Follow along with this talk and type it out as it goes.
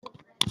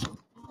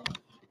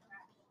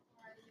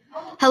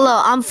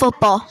Hello, I'm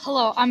football.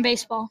 Hello, I'm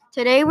baseball.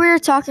 Today we are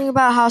talking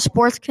about how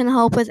sports can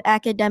help with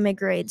academic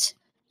grades.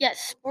 Yes,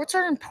 sports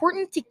are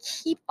important to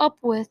keep up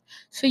with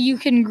so you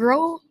can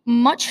grow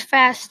much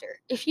faster.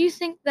 If you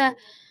think that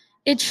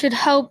it should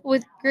help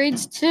with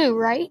grades too,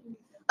 right?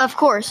 Of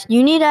course,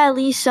 you need at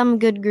least some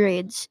good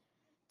grades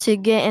to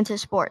get into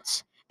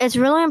sports. It's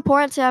really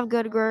important to have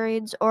good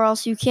grades or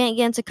else you can't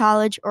get into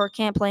college or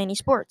can't play any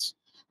sports.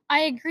 I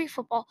agree,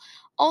 football.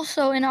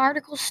 Also, an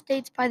article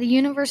states by the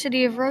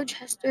University of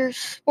Rochester,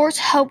 sports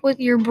help with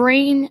your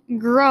brain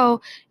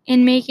grow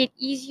and make it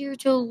easier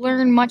to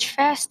learn much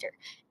faster.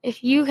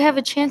 If you have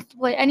a chance to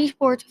play any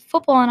sport,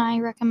 football and I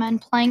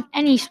recommend playing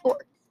any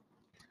sport.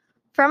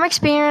 From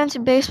experience,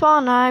 baseball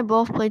and I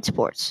both played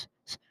sports.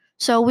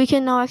 So we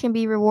can know it can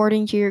be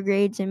rewarding to your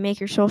grades and make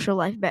your social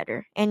life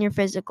better and your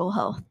physical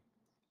health.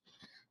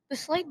 The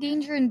slight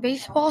danger in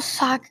baseball,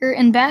 soccer,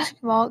 and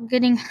basketball,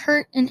 getting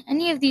hurt in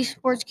any of these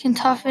sports can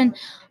toughen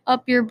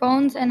up your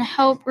bones and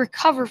help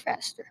recover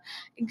faster.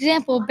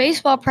 Example,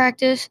 baseball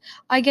practice,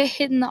 I get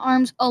hit in the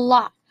arms a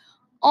lot.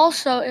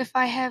 Also, if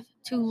I have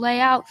to lay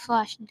out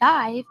slash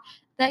dive,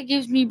 that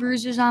gives me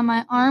bruises on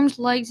my arms,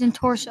 legs, and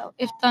torso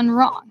if done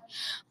wrong.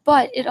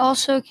 But it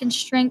also can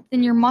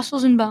strengthen your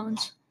muscles and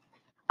bones.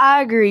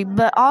 I agree,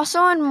 but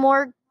also in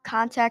more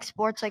contact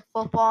sports like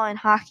football and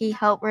hockey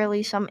help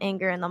release some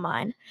anger in the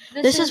mind.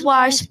 This is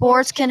why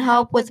sports can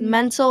help with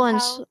mental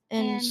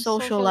and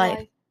social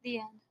life. The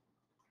end.